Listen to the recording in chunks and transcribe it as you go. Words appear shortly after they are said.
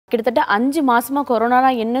கிட்டத்தட்ட 5 மாசமா கொரோனா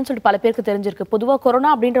என்னன்னு சொல்லிட்டு பல பேருக்கு தெரிஞ்சிருக்கு. பொதுவா கொரோனா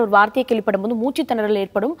அப்படின்ற ஒரு வார்த்தையை கேள்விப்படும்போது மூச்சு திணறல்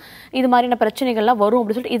ஏற்படும், இது மாதிரியான பிரச்சனைகள்லாம் வரும்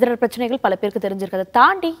அப்படின்னு சொல்லிட்டு இதர பிரச்சனைகள் பல பேருக்கு தெரிஞ்சிருக்கு. அதை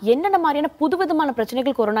தாண்டி என்னென்ன மாதிரியான புதுவிதமான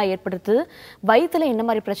பிரச்சனைகள் கொரோனா ஏற்படுத்து, வயிற்றுல என்ன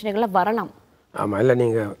மாதிரி பிரச்சனைகள்லாம் வரலாம்? ஆமாம், இல்லை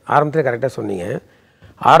நீங்கள் ஆரம்பத்தில் கரெக்டாக சொன்னீங்க.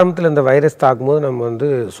 ஆரம்பத்தில் இந்த வைரஸ் தாக்கும்போது நம்ம வந்து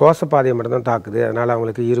சுவாச பாதையை மட்டும்தான் தாக்குது. அதனால்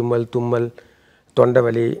அவங்களுக்கு இருமல், தும்மல், தொண்டை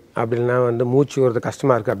வலி அப்படின்னா வந்து மூச்சு வருது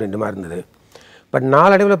கஷ்டமாக இருக்குது அப்படின்ற மாதிரி இருந்தது. பட்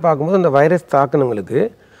நாளடைவில் பார்க்கும்போது இந்த வைரஸ் தாக்குனவங்களுக்கு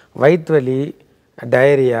வயிற்று வலி,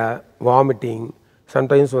 டயரியா, வாமிட்டிங்,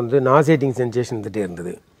 சம்டைம்ஸ் வந்து நாசியேட்டிங் சென்சேஷன் இருந்துகிட்டே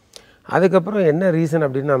இருந்தது. அதுக்கப்புறம் என்ன ரீசன்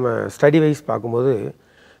அப்படின்னு நம்ம ஸ்டடி வைஸ் பார்க்கும்போது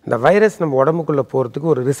இந்த வைரஸ் நம்ம உடம்புக்குள்ளே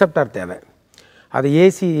போகிறதுக்கு ஒரு ரிசப்டார் தேவை. அது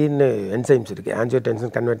ஏசின்னு என்சைம்ஸ் இருக்குது,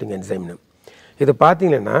 ஆஞ்சியோடென்சின் கன்வெர்ட்டிங் என்சைம்னு. இது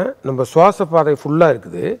பார்த்தீங்கன்னா நம்ம சுவாச பாதை ஃபுல்லாக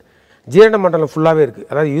இருக்குது, ஜீரண மண்டலம் ஃபுல்லாகவே இருக்குது,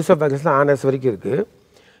 அதாவது யூசோஃபேகஸில் ஆனஸ் வரைக்கும் இருக்குது.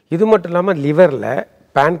 இது மட்டும் இல்லாமல் லிவரில்,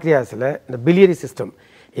 பேன்க்ரியாஸில், இந்த பிலியரி சிஸ்டம்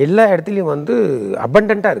எல்லா இடத்துலையும் வந்து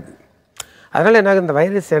அபண்டண்ட்டாக இருக்குது. அதனால் என்ன ஆகுது, இந்த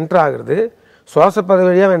வைரஸ் என்ட்ரு ஆகுறது சுவாச பாதை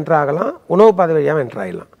வழியாக என்ட்ரு ஆகலாம், உணவு பாதை வழியாக என்ட்ரு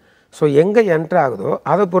ஆகிடலாம். ஸோ எங்கே என்ட்ரு ஆகுதோ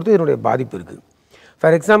அதை பொறுத்து இதனுடைய பாதிப்பு இருக்குது.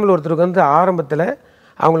 ஃபார் எக்ஸாம்பிள் ஒருத்தருக்கு வந்து ஆரம்பத்தில்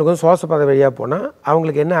அவங்களுக்கு வந்து சுவாச பாதை வழியாக போனால்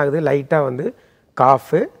அவங்களுக்கு என்ன ஆகுது, லைட்டாக வந்து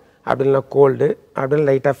காஃபு, அப்படின்னா கோல்டு, அப்படின்னு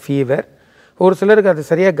லைட்டாக ஃபீவர். ஒரு சிலருக்கு அது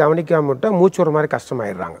சரியாக கவனிக்காம விட்டால் மூச்சு ஒரு மாதிரி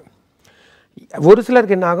கஷ்டமாயிடுறாங்க. ஒரு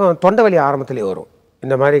சிலருக்கு என்ன ஆகும், தொண்டை வலி ஆரம்பத்திலே வரும்.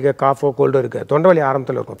 இந்த மாதிரி காஃபோ கோல்டோ இருக்குது, தொண்டை வலி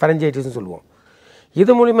ஆரம்பத்தில் இருக்கும், ஃபரஞ்சைட்டிஸ்னு சொல்லுவோம்.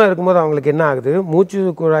 இது மூலிமா இருக்கும்போது அவங்களுக்கு என்ன ஆகுது, மூச்சு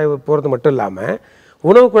குழாய் போகிறது மட்டும் இல்லாமல்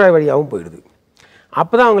உணவு குழாய் வழியாகவும் போயிடுது.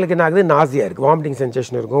 அப்போ தான் அவங்களுக்கு என்ன ஆகுது, நாசியாக இருக்குது, வாமிட்டிங்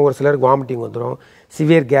சென்சேஷன் இருக்கும். ஒரு சிலருக்கு வாமிட்டிங் வந்துடும்,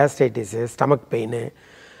 சிவியர் கேஸ்ட்ரைட்டிஸு, ஸ்டமக் பெயின்.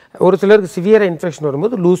 ஒரு சிலருக்கு சிவியராக இன்ஃபெக்ஷன்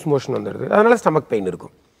வரும்போது லூஸ் மோஷன் வந்துடுது, அதனால் ஸ்டமக் பெயின்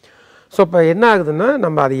இருக்கும். ஸோ இப்போ என்ன ஆகுதுன்னா,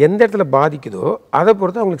 நம்ம அது எந்த இடத்துல பாதிக்குதோ அதை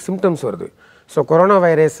பொறுத்து அவங்களுக்கு சிம்டம்ஸ் வருது. ஸோ கொரோனா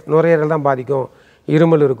வைரஸ் நுரையீரல் தான் பாதிக்கும்,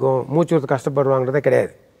 இருமல் இருக்கும், மூச்சு விட்டு கஷ்டப்படுவாங்கிறதே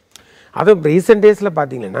கிடையாது. அதுவும் ரீசெண்ட் டேஸில்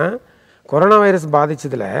பார்த்தீங்கன்னா கொரோனா வைரஸ்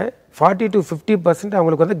பாதித்ததில் 40 to 50%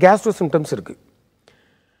 அவங்களுக்கு வந்து கேஸ்ட்ரோ சிம்டம்ஸ் இருக்குது.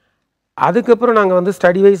 அதுக்கப்புறம் நாங்கள் வந்து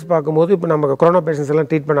ஸ்டடி வைஸ் பார்க்கும்போது இப்போ நம்ம கொரோனா பேஷண்ட்ஸ் எல்லாம்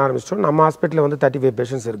ட்ரீட் பண்ண ஆரம்பிச்சிட்டோம். நம்ம ஹாஸ்பிட்டலில் வந்து 35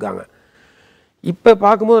 பேஷண்ட்ஸ் இருக்காங்க. இப்போ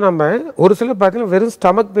பார்க்கும்போது நம்ம ஒரு சிலர் பார்த்தீங்கன்னா வெறும்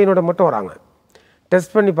ஸ்டமக் பெயினோட மட்டும் வராங்க.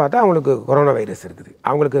 டெஸ்ட் பண்ணி பார்த்தா அவங்களுக்கு கொரோனா வைரஸ் இருக்குது.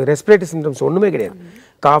 அவங்களுக்கு ரெஸ்பிரேட்டரி சிம்டம்ஸ் ஒன்றுமே கிடையாது,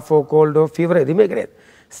 காஃபோ கோல்டோ ஃபீவர் எதுவுமே கிடையாது.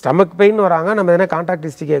 ஸ்டமக் பெயின் வராங்க, நம்ம எதனா கான்டாக்ட்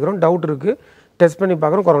ஹிஸ்ட்ரி கேட்குறோம், டவுட் இருக்குது, டெஸ்ட் பண்ணி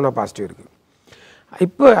பார்க்குறோம், கொரோனா பாசிட்டிவ் இருக்குது.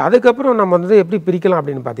 இப்போ அதுக்கப்புறம் நம்ம வந்து எப்படி பிரிக்கலாம்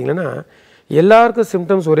அப்படின்னு பார்த்தீங்கன்னா, எல்லாருக்கும்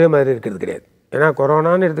சிம்டம்ஸ் ஒரே மாதிரி இருக்கிறது கிடையாது. ஏன்னா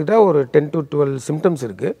கொரோனான்னு எடுத்துக்கிட்டால் ஒரு 10 to 12 சிம்டம்ஸ்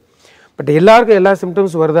இருக்குது. பட் எல்லாருக்கும் எல்லா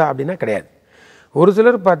சிம்டம்ஸ் வருதா அப்படின்னா கிடையாது. ஒரு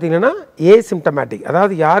சிலர் பார்த்தீங்கன்னா ஏசிம்டமேட்டிக்,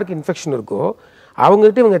 அதாவது யாருக்கு இன்ஃபெக்ஷன் இருக்கோ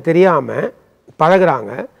அவங்ககிட்ட இவங்க தெரியாமல்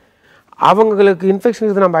பழகுறாங்க. அவங்களுக்கு இன்ஃபெக்ஷன்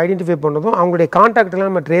இருக்குது நம்ம ஐடென்டிஃபை பண்ணுறதும் அவங்களுடைய கான்டாக்டெல்லாம்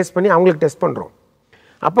நம்ம ட்ரேஸ் பண்ணி அவங்களுக்கு டெஸ்ட் பண்ணுறோம்,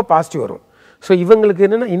 அப்போ பாசிட்டிவ் வரும். ஸோ இவங்களுக்கு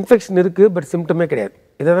என்னென்னா இன்ஃபெக்ஷன் இருக்குது பட் சிம்டமே கிடையாது.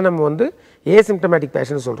 இதை தான் நம்ம வந்து ஏசிம்டமேட்டிக்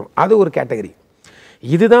பேஷண்ட் சொல்கிறோம். அது ஒரு கேட்டகரி.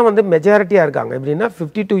 இதுதான் வந்து மெஜாரிட்டியாக இருக்காங்க. எப்படின்னா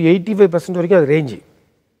 50 to 85% வரைக்கும் அது ரேஞ்சு.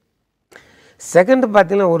 செகண்ட்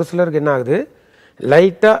பார்த்தீங்கன்னா ஒரு சிலருக்கு என்ன ஆகுது,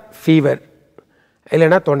 லைட்டாக ஃபீவர்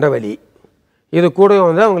இல்லைன்னா தொண்டை வலி, இது கூட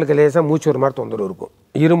வந்து அவங்களுக்கு லேசாக மூச்சு ஒரு மாதிரி தொந்தரவு இருக்கும்,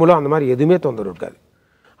 இருமலும் அந்த மாதிரி எதுவுமே தொந்தரவு இருக்காது.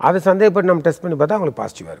 அதை சந்தேகப்பட்டு நம்ம டெஸ்ட் பண்ணி பார்த்தா அவங்களுக்கு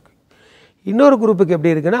பாசிட்டிவாக இருக்குது. இன்னொரு குரூப்புக்கு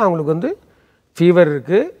எப்படி இருக்குன்னா, அவங்களுக்கு வந்து ஃபீவர்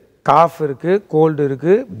இருக்குது, காஃப் இருக்குது, கோல்டு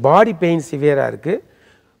இருக்குது, பாடி பெயின் சிவியராக இருக்குது.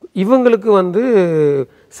 இவங்களுக்கு வந்து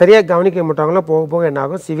சரியாக கவனிக்க மாட்டாங்களோ போக போக என்ன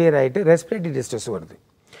ஆகும், சிவியர் ஆகிட்டு ரெஸ்பிரேட்டரி டிஸ்ட்ரெஸ் வருது.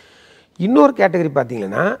 இன்னொரு கேட்டகரி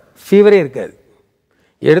பார்த்தீங்கன்னா ஃபீவரே இருக்காது,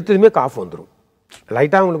 எடுத்ததுமே காஃப் வந்துடும்.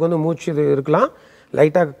 லைட்டாக அவங்களுக்கு வந்து மூச்சு இது இருக்கலாம்,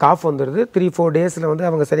 லைட்டாக காஃப் வந்துடுது. 3-4 டேஸில் வந்து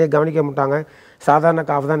அவங்க சரியாக கவனிக்க மாட்டாங்க, சாதாரண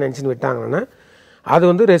காஃப் தான் நினச்சின்னு விட்டாங்கன்னா அது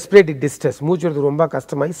வந்து ரெஸ்பிரேட்டரி டிஸ்ட்ரெஸ், மூச்சு எடுத்து ரொம்ப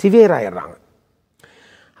கஷ்டமாகி சிவியர் ஆகிடுறாங்க.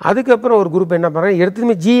 அதுக்கப்புறம் ஒரு குரூப் என்ன பண்ணுறாங்க,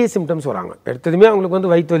 எடுத்ததுமே ஜிஏ சிம்டம்ஸ் வராங்க, எடுத்ததுமே அவங்களுக்கு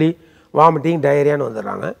வந்து வயிற்று வலி, வாமிட்டிங், டயரியான்னு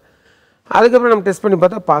வந்துடுறாங்க. அதுக்கப்புறம் நம்ம டெஸ்ட் பண்ணி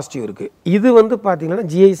பார்த்தா பாசிட்டிவ் இருக்குது. இது வந்து பார்த்திங்கன்னா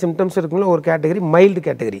ஜிஐ சிம்டம்ஸ் இருக்குங்களா ஒரு கேட்டகரி, மைல்டு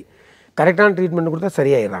கேட்டகரி, கரெக்டான ட்ரீட்மெண்ட் கொடுத்தா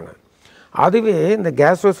சரியாயிடுறாங்க. அதுவே இந்த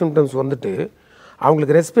கேஸ்ட்ரோ சிம்டம்ஸ் வந்துட்டு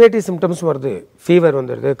அவங்களுக்கு ரெஸ்பிரேட்டரி சிம்டம்ஸ் வருது, ஃபீவர்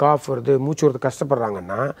வந்துடுது, காஃப் வருது, மூச்சு வருது,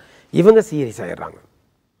 கஷ்டப்படுறாங்கன்னா இவங்க சீரியஸ் ஆகிடுறாங்க.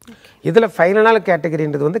 இதில் ஃபைனலான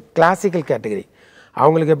கேட்டகரின்றது வந்து கிளாசிக்கல் கேட்டகரி.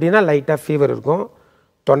 அவங்களுக்கு எப்படின்னா லைட்டாக ஃபீவர் இருக்கும்,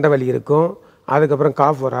 தொண்டை வலி இருக்கும், அதுக்கப்புறம்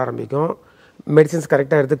காஃப் வர ஆரம்பிக்கும், மெடிசின்ஸ்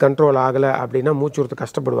கரெக்டாக எடுத்து கண்ட்ரோல் ஆகலை அப்படின்னா மூச்சு விடுறது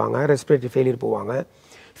கஷ்டப்படுவாங்க, ரெஸ்பிரேட்டரி ஃபெயிலியர் போவாங்க.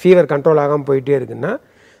 ஃபீவர் கண்ட்ரோல் ஆகாமல் போயிட்டே இருக்குன்னா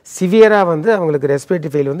சிவியராக வந்து அவங்களுக்கு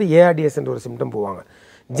ரெஸ்பிரேட்டரி ஃபெயில் வந்து ஏஆர்டிஎஸ்ன்ற ஒரு சிம்டம் போவாங்க.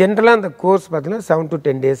 ஜென்ரலாக அந்த கோர்ஸ் பார்த்திங்கன்னா 7 to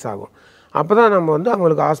 10 days ஆகும். அப்போ தான் நம்ம வந்து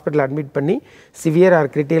அவங்களுக்கு ஹாஸ்பிட்டல் அட்மிட் பண்ணி சிவியர் ஆர்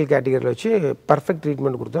கிரிட்டிக்கல் கேட்டகரியில் வச்சு பர்ஃபெக்ட்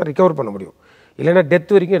ட்ரீட்மெண்ட் கொடுத்தா ரிகவர் பண்ண முடியும். இல்லைன்னா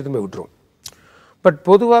டெத் வரைக்கும் எடுத்து போய் விட்டுரும். பட்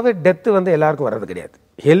பொதுவாகவே டெத்து வந்து எல்லாருக்கும் வர்றது கிடையாது.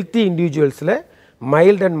 ஹெல்த்தி இண்டிவிஜுவல்ஸில்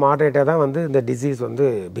மைல்டு அண்ட் மாடரேட்டாக தான் வந்து இந்த டிசீஸ் வந்து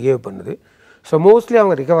பிஹேவ் பண்ணுது. ஸோ மோஸ்ட்லி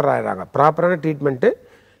அவங்க ரிகவர் ஆகிடுறாங்க. ப்ராப்பரான ட்ரீட்மெண்ட்டு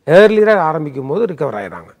ஏர்லியராக ஆரம்பிக்கும் போது ரிகவர்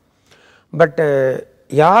ஆகிடுறாங்க. பட்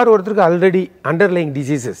யார் ஒருத்தருக்கு already underlying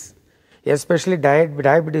diseases especially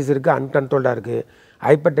diabetes இருக்குது, அன்கண்ட்ரோல்டாக இருக்குது,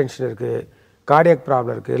 ஹைப்பர் டென்ஷன் இருக்குது, கார்டியாக்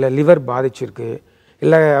ப்ராப்ளம் இருக்குது, இல்லை லிவர் பாதிச்சிருக்கு,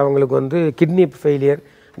 இல்லை அவங்களுக்கு வந்து கிட்னி ஃபெயிலியர்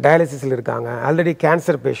டயாலிசிஸில் இருக்காங்க, ஆல்ரெடி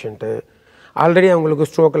கேன்சர் பேஷண்ட்டு, ஆல்ரெடி அவங்களுக்கு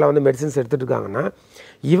ஸ்ட்ரோக்கில் வந்து மெடிசின்ஸ் எடுத்துகிட்டு இருக்காங்கன்னா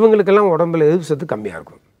இவங்களுக்கெல்லாம் உடம்புல எதிர்ப்பு சத்து கம்மியாக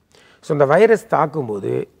இருக்கும். ஸோ இந்த வைரஸ்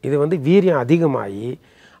தாக்கும்போது இது வந்து வீரியம் அதிகமாகி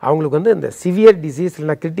அவங்களுக்கு வந்து இந்த சிவியர் டிசீஸ்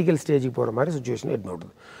இல்லைனா கிரிட்டிக்கல் ஸ்டேஜுக்கு போகிற மாதிரி சுச்சுவேஷன் எடுத்து.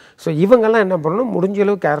 ஸோ இவங்கெல்லாம் என்ன பண்ணணும், முடிஞ்ச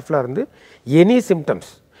அளவு கேர்ஃபுல்லாக இருந்து எனி சிம்டம்ஸ்,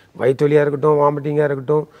 வயிற்றுவலியாக இருக்கட்டும், வாமிட்டிங்காக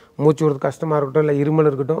இருக்கட்டும், மூச்சு விடுறது கஷ்டமாக இருக்கட்டும், இல்லை இருமல்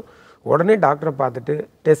இருக்கட்டும், உடனே டாக்டரை பார்த்துட்டு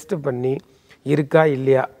டெஸ்ட்டு பண்ணி இருக்கா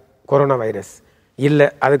இல்லையா கொரோனா வைரஸ், இல்லை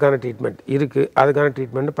அதுக்கான ட்ரீட்மெண்ட் இருக்குது, அதுக்கான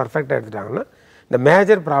ட்ரீட்மெண்ட் பர்ஃபெக்டாக எடுத்துட்டாங்கன்னா இந்த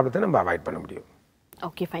மேஜர் ப்ராப்ளத்தை நம்ம அவாய்ட் பண்ண முடியும்.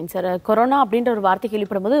 Okay fine sir. கொரோனா அப்படின்ற ஒரு வார்த்தை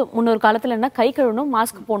கேள்விப்படும் போது முன்னொரு காலத்தில் என்ன கை கழுவணும்,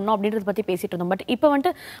 மாஸ்க் போடணும் அப்படின்றத பற்றி பேசிட்டு இருந்தோம். பட் இப்போ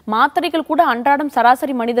வந்துட்டு மாத்திரைகள் கூட அன்றாடம்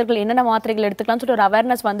சராசரி மனிதர்கள் என்னென்ன மாத்திரைகள் எடுத்துக்கலாம்னு சொல்லிட்டு ஒரு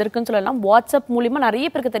அவேர்னஸ் வந்திருக்குன்னு சொல்லலாம். வாட்ஸ்அப் மூலியமா நிறைய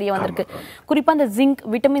பேருக்கு தெரிய வந்திருக்கு. குறிப்பாக அந்த ஜிங்க்,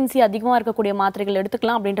 விட்டமின் சி அதிகமாக இருக்கக்கூடிய மாத்திரைகள்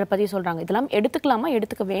எடுத்துக்கலாம் அப்படின்ற பற்றி சொல்கிறாங்க. இதெல்லாம் எடுத்துக்கலாமா,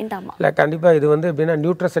 எடுத்துக்க வேண்டாமா? இல்லை, கண்டிப்பாக இது வந்து எப்படின்னா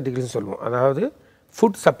நியூட்ரசட்டிகல்னு சொல்லுவோம், அதாவது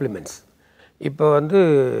ஃபுட் சப்ளிமெண்ட்ஸ். இப்போ வந்து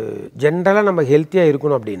ஜென்ரலாக நம்ம ஹெல்த்தியாக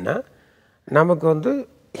இருக்கணும் அப்படின்னா நமக்கு வந்து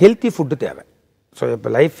ஹெல்த்தி ஃபுட்டு தேவை. ஸோ இப்போ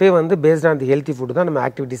லைஃபே வந்து based on the healthy food தான் நம்ம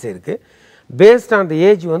ஆக்டிவிட்டிஸே இருக்குது. பேஸ்ட் ஆன் தி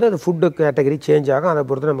ஏஜ் வந்து அது ஃபுட்டு கேட்டகரி சேஞ்ச் ஆகும், அதை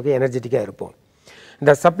பொறுத்து நமக்கு எனர்ஜெட்டிக்காக இருப்போம்.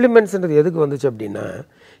 இந்த சப்ளிமெண்ட்ஸ்ன்றது எதுக்கு வந்துச்சு அப்படின்னா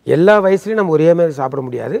எல்லா வயசுலையும் நம்ம ஒரே மாதிரி சாப்பிட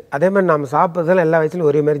முடியாது, அதே மாதிரி நம்ம சாப்பிட்றதால எல்லா வயசுலையும்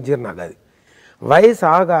ஒரே மாதிரி ஜீரணம் ஆகாது. வயசு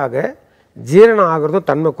ஆக ஆக ஜீரணம் ஆகிறதும்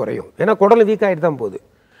தன்மை குறையும், ஏன்னா குடல் வீக் ஆகிட்டு தான் போகுது.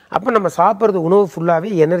 அப்போ நம்ம சாப்பிட்றது உணவு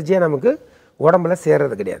ஃபுல்லாகவே எனர்ஜியாக நமக்கு உடம்புல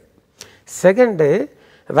சேர்றது கிடையாது. செகண்டு,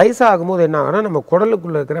 வயசாகும்போது என்ன ஆகும்னா நம்ம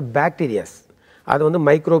குடலுக்குள்ளே இருக்கிற பாக்டீரியாஸ், அது வந்து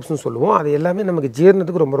மைக்ரோப்ஸ்னு சொல்லுவோம், அது எல்லாமே நமக்கு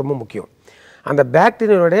ஜீரணத்துக்கு ரொம்ப ரொம்ப முக்கியம். அந்த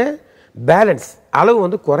பாக்டீரியாவுடைய பேலன்ஸ் அளவு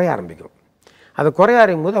வந்து குறைய ஆரம்பிக்கும். அது குறைய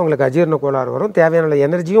ஆரம்பிக்கும் போது அவங்களுக்கு அஜீரண கோளாறு வரும், தேவையான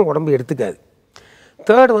எனர்ஜியும் உடம்பு எடுத்துக்காது.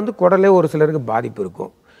 தேர்ட் வந்து குடலே ஒரு சிலருக்கு பாதிப்பு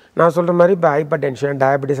இருக்கும். நான் சொல்கிற மாதிரி இப்போ ஹைப்பர் டென்ஷன்,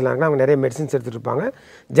 டயபெட்டிஸ்லாம் இருக்குன்னா அவங்க நிறைய மெடிசின்ஸ் எடுத்துகிட்டு இருப்பாங்க,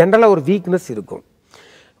 ஜென்ரலாக ஒரு வீக்னஸ் இருக்கும்.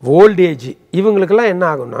 ஓல்டேஜ் இவங்களுக்கெல்லாம் என்ன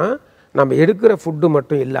ஆகும்னா நம்ம எடுக்கிற ஃபுட்டு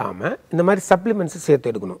மட்டும் இல்லாமல் இந்த மாதிரி சப்ளிமெண்ட்ஸு சேர்த்து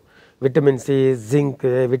எடுக்கணும். Vitamin C,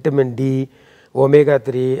 zinc, vitamin D, omega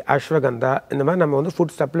 3, ashwagandha, இந்த மாதிரி நம்ம வந்து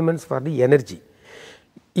food supplements for the energy.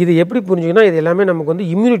 இது எப்படி புரிஞ்சுக்கணும், இது எல்லாமே நமக்கு வந்து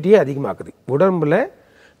இம்யூனிட்டியே அதிகமாக்குது, உடம்புல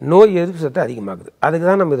நோய் எதிர்ப்பு சத்து அதிகமாக்குது, அதுக்கு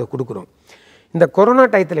தான் நம்ம இதை கொடுக்குறோம். இந்த கொரோனா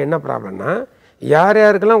டயத்தில் என்ன ப்ராப்ளம்னா யார்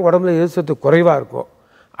யாருக்கெல்லாம் உடம்புல எதிர்ப்பு சத்து குறைவாக இருக்கோ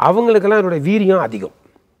அவங்களுக்கெல்லாம் இதோட வீரியம் அதிகம்.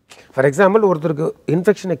 ஃபார் எக்ஸாம்பிள், ஒருத்தருக்கு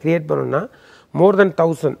இன்ஃபெக்ஷனை க்ரியேட் பண்ணணும்னா மோர் தென்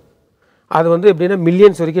 1000, அது வந்து எப்படின்னா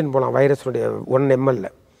மில்லியன்ஸ் வரைக்கும் போகலாம் வைரஸுடைய 1 ml.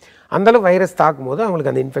 அந்தளவு வைரஸ் தாக்கும் போது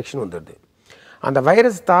அவங்களுக்கு அந்த இன்ஃபெக்ஷன் வந்துடுது. அந்த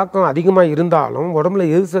வைரஸ் தாக்கம் அதிகமாக இருந்தாலும் உடம்புல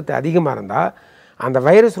எதிர்ப்பு சத்து அதிகமாக இருந்தால் அந்த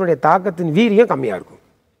வைரஸுடைய தாக்கத்தின் வீரியம் கம்மியாக இருக்கும்.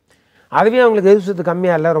 அதுவே அவங்களுக்கு எதிர்ப்பு சத்து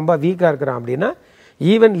கம்மியாக இல்லை, ரொம்ப வீக்காக இருக்கிறான் அப்படின்னா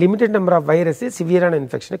even limited number of வைரஸே சிவியரான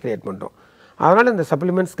இன்ஃபெக்ஷனை create பண்ணுறோம். அதனால் இந்த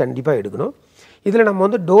சப்ளிமெண்ட்ஸ் கண்டிப்பாக எடுக்கணும். இதில் நம்ம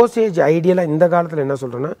வந்து டோசேஜ் ஐடியலாக இந்த காலத்தில் என்ன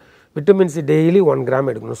சொல்கிறோன்னா விட்டமின் சி டெய்லி 1 கிராம்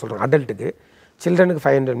எடுக்கணும்னு சொல்கிறோம் அடல்ட்டுக்கு. சில்ட்ரனுக்கு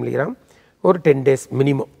 500 mg ஒரு 10 days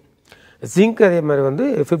மினிமம். ஜிங்க் அதே மாதிரி வந்து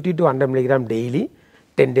 50 to 100 mg டெய்லி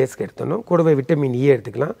 10 daysக்கு எடுத்துடணும். கூடவே விட்டமின் இ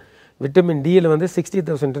எடுத்துக்கலாம். விட்டமின் டியில் வந்து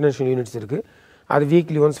 60,000 இன்டர்நேஷ்னல் யூனிட்ஸ் இருக்குது, அது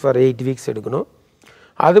வீக்லி ஒன்ஸ் ஃபார் 8 weeks எடுக்கணும்.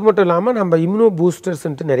 அது மட்டும் இல்லாமல் நம்ம இம்யூனோ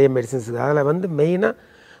பூஸ்டர்ஸ்ன்ட்டு நிறைய மெடிசன்ஸ் இருக்குது. அதில் வந்து மெயினாக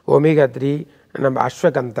ஒமேகா 3, நம்ம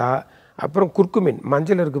அஸ்வகந்தா, அப்புறம் குர்குமின்,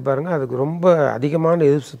 மஞ்சள் இருக்குது பாருங்கள், அதுக்கு ரொம்ப அதிகமான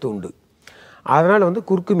எதிர்ப்பு சத்து உண்டு. அதனால் வந்து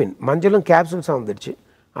குர்குமின், மஞ்சளும் கேப்சூல்ஸாக வந்துடுச்சு,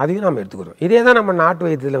 அதையும் நம்ம எடுத்துக்கிறோம். இதே தான் நம்ம நாட்டு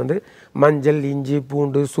வைத்தியத்தில் வந்து மஞ்சள், இஞ்சி,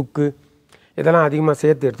 பூண்டு, சுக்கு இதெல்லாம் அதிகமாக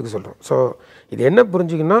சேர்த்து எடுத்துக்க சொல்கிறோம். ஸோ இது என்ன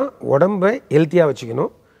புரிஞ்சுக்கணும், உடம்பை ஹெல்த்தியாக வச்சுக்கணும்,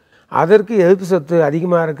 அதற்கு எதிர்ப்பு சத்து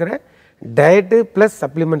அதிகமாக இருக்கிற டயட்டு ப்ளஸ்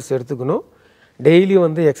சப்ளிமெண்ட்ஸ் எடுத்துக்கணும். டெய்லி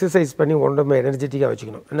வந்து எக்ஸசைஸ் பண்ணி உடம்பை எனர்ஜெட்டிக்காக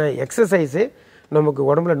வச்சுக்கணும். ஏன்னா எக்ஸசைஸே நமக்கு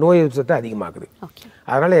உடம்புல நோய் எதிர்ப்பு சத்து அதிகமாகுது.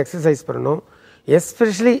 அதனால் எக்ஸசைஸ் பண்ணணும்.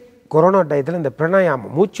 எஸ்பெஷலி கொரோனா டயத்தில் இந்த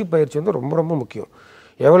பிராணாயாமம், மூச்சு பயிற்சி வந்து ரொம்ப ரொம்ப முக்கியம்.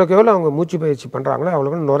 எவ்வளோக்கு எவ்வளோ அவங்க மூச்சு பயிற்சி பண்ணுறாங்களோ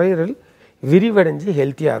அவ்வளோக்கு நுரையீரல் விரிவடைஞ்சு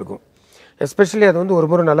ஹெல்த்தியாக இருக்கும். எஸ்பெஷலி அது வந்து ஒரு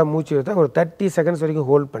முறை நல்லா மூச்சு எடுத்தால் ஒரு 30 seconds வரைக்கும்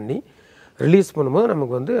ஹோல்ட் பண்ணி ரிலீஸ் பண்ணும்போது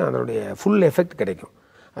நமக்கு வந்து அதனுடைய ஃபுல் எஃபெக்ட் கிடைக்கும்.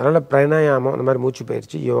 அதனால் பிராணாயாமம், அந்த மாதிரி மூச்சு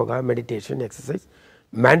பயிற்சி, யோகா, மெடிடேஷன், எக்ஸசைஸ்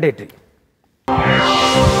மேண்டேட்ரி.